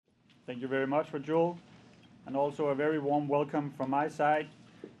Thank you very much, Rajul, and also a very warm welcome from my side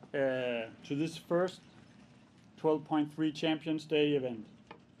to this first 12.3 Champions Day event.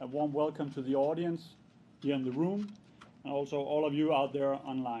 A warm welcome to the audience here in the room and also all of you out there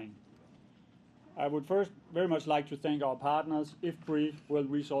online. I would first very much like to thank our partners, IFPRI,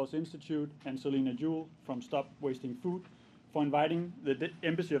 World Resource Institute, and Selina Juul from Stop Wasting Food for inviting the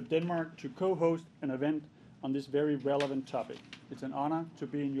Embassy of Denmark to co-host an event on this very relevant topic. It's an honor to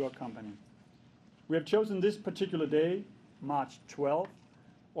be in your company. We have chosen this particular day, March 12th,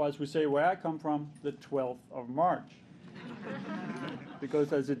 or as we say where I come from, the 12th of March.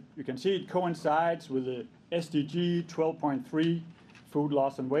 Because you can see, it coincides with the SDG 12.3, food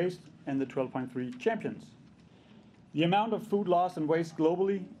loss and waste, and the 12.3 champions. The amount of food loss and waste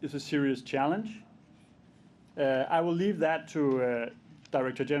globally is a serious challenge. I will leave that to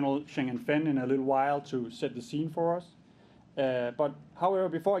Director General Sheng Fen in a little while to set the scene for us. But however,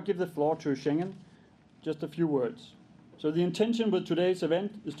 before I give the floor to Sheng, just a few words. So the intention with today's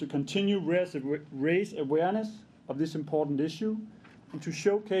event is to continue raise awareness of this important issue and to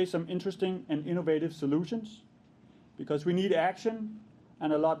showcase some interesting and innovative solutions, because we need action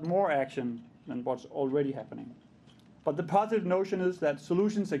and a lot more action than what's already happening. But the positive notion is that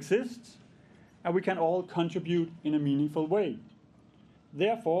solutions exist and we can all contribute in a meaningful way.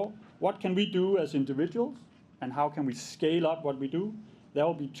 Therefore, what can we do as individuals and how can we scale up what we do? There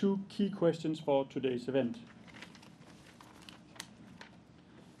will be two key questions for today's event.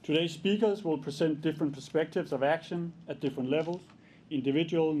 Today's speakers will present different perspectives of action at different levels,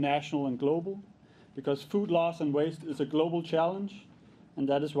 individual, national, and global, because food loss and waste is a global challenge, and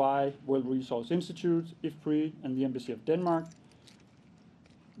that is why World Resource Institute, IFPRI, and the Embassy of Denmark,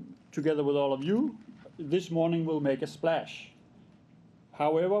 together with all of you, this morning will make a splash.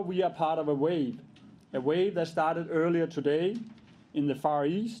 However, we are part of a wave that started earlier today in the Far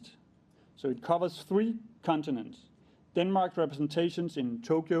East. So it covers 3 continents. Denmark's representations in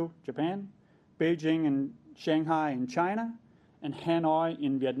Tokyo, Japan, Beijing and Shanghai in China, and Hanoi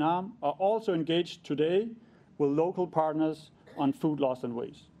in Vietnam are also engaged today with local partners on food loss and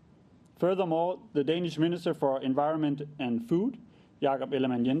waste. Furthermore, the Danish Minister for Environment and Food, Jakob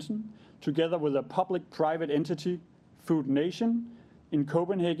Ellemann-Jensen, together with a public-private entity, Food Nation, in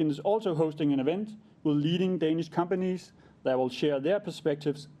Copenhagen is also hosting an event with leading Danish companies that will share their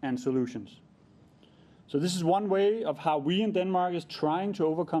perspectives and solutions. So this is one way of how we in Denmark is trying to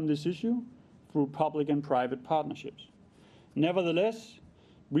overcome this issue through public and private partnerships. Nevertheless,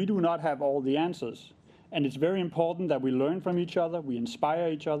 we do not have all the answers, and it's very important that we learn from each other, we inspire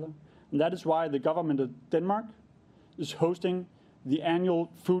each other, and that is why the government of Denmark is hosting the annual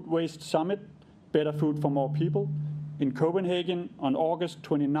Food Waste Summit, Better Food for More People, in Copenhagen on August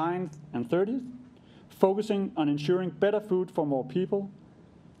 29th and 30th, focusing on ensuring better food for more people.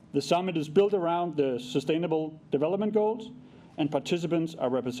 The summit is built around the Sustainable Development Goals, and participants are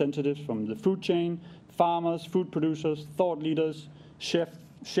representatives from the food chain, farmers, food producers, thought leaders,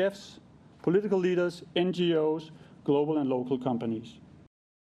 chefs, political leaders, NGOs, global and local companies.